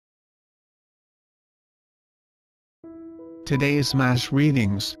Today's Mass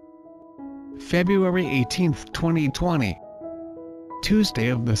Readings. February 18, 2020. Tuesday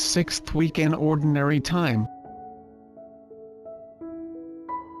of the 6th week in Ordinary Time.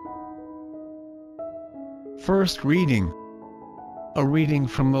 First reading. A reading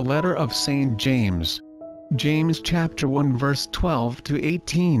from the letter of St. James. James chapter 1 verse 12 to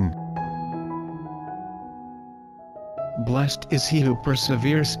 18. Blessed is he who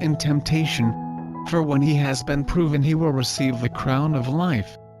perseveres in temptation, for when he has been proven he will receive the crown of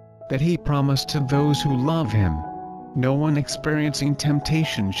life that he promised to those who love him. No one experiencing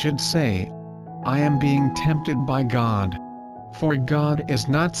temptation should say, I am being tempted by God. For God is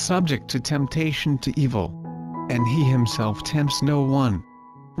not subject to temptation to evil, and he himself tempts no one.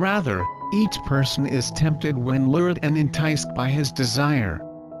 Rather, each person is tempted when lured and enticed by his desire.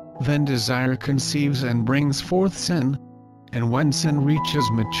 Then desire conceives and brings forth sin, and when sin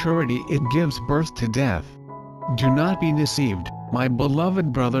reaches maturity it gives birth to death. Do not be deceived, my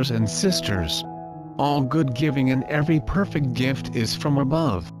beloved brothers and sisters. All good giving and every perfect gift is from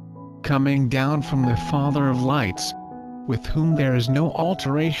above, coming down from the Father of lights, with whom there is no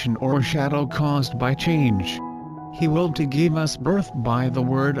alteration or shadow caused by change. He willed to give us birth by the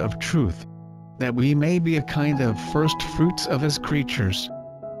word of truth, that we may be a kind of first fruits of his creatures.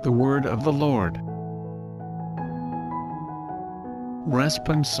 The word of the Lord.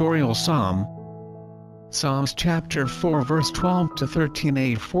 Responsorial Psalm. Psalms chapter 4 verse 12 to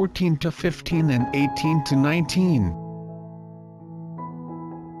 13a, 14 to 15 and 18 to 19.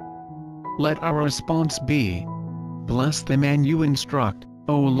 Let our response be, bless the man you instruct,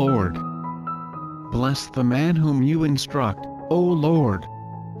 O Lord. Bless the man whom you instruct, O Lord,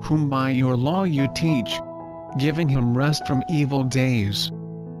 whom by your law you teach, giving him rest from evil days.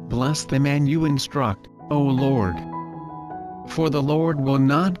 Bless the man you instruct, O Lord. For the Lord will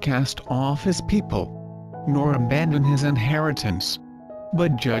not cast off his people, nor abandon his inheritance.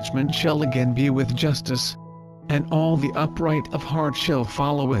 But judgment shall again be with justice, and all the upright of heart shall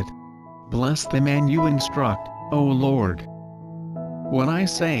follow it. Bless the man you instruct, O Lord. When I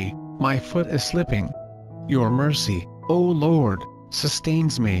say, my foot is slipping, your mercy, O Lord,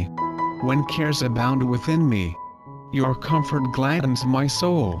 sustains me. When cares abound within me, your comfort gladdens my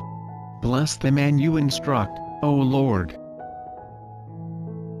soul. Bless the man you instruct, O Lord.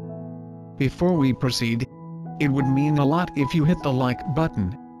 Before we proceed, it would mean a lot if you hit the like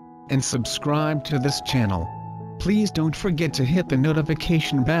button and subscribe to this channel. Please don't forget to hit the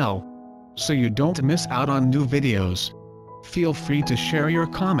notification bell so you don't miss out on new videos. Feel free to share your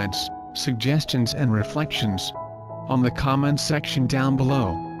comments, suggestions and reflections on the comment section down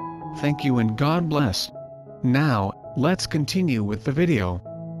below. Thank you and God bless. Now, let's continue with the video.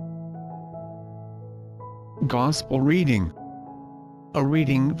 Gospel reading. A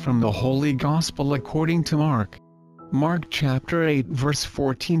reading from the Holy Gospel according to Mark. Mark chapter 8 verse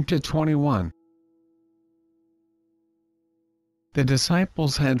 14 to 21. The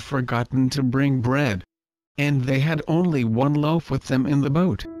disciples had forgotten to bring bread, and they had only one loaf with them in the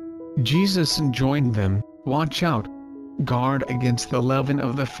boat. Jesus enjoined them, watch out, guard against the leaven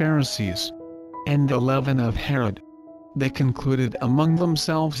of the Pharisees and the leaven of Herod. They concluded among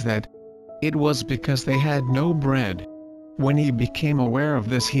themselves that it was because they had no bread. When he became aware of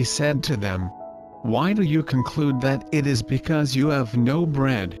this, he said to them, why do you conclude that it is because you have no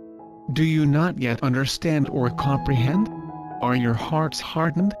bread? Do you not yet understand or comprehend? Are your hearts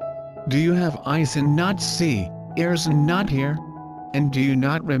hardened? Do you have eyes and not see, ears and not hear? And do you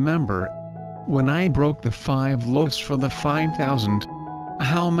not remember, when I broke the 5 loaves for the 5,000,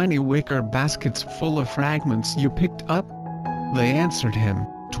 how many wicker baskets full of fragments you picked up? They answered him,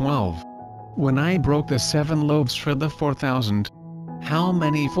 12. When I broke the 7 loaves for the 4,000, how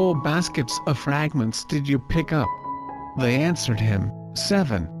many full baskets of fragments did you pick up? They answered him,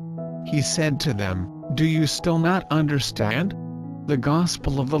 7. He said to them, do you still not understand? The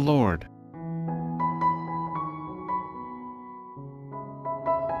Gospel of the Lord.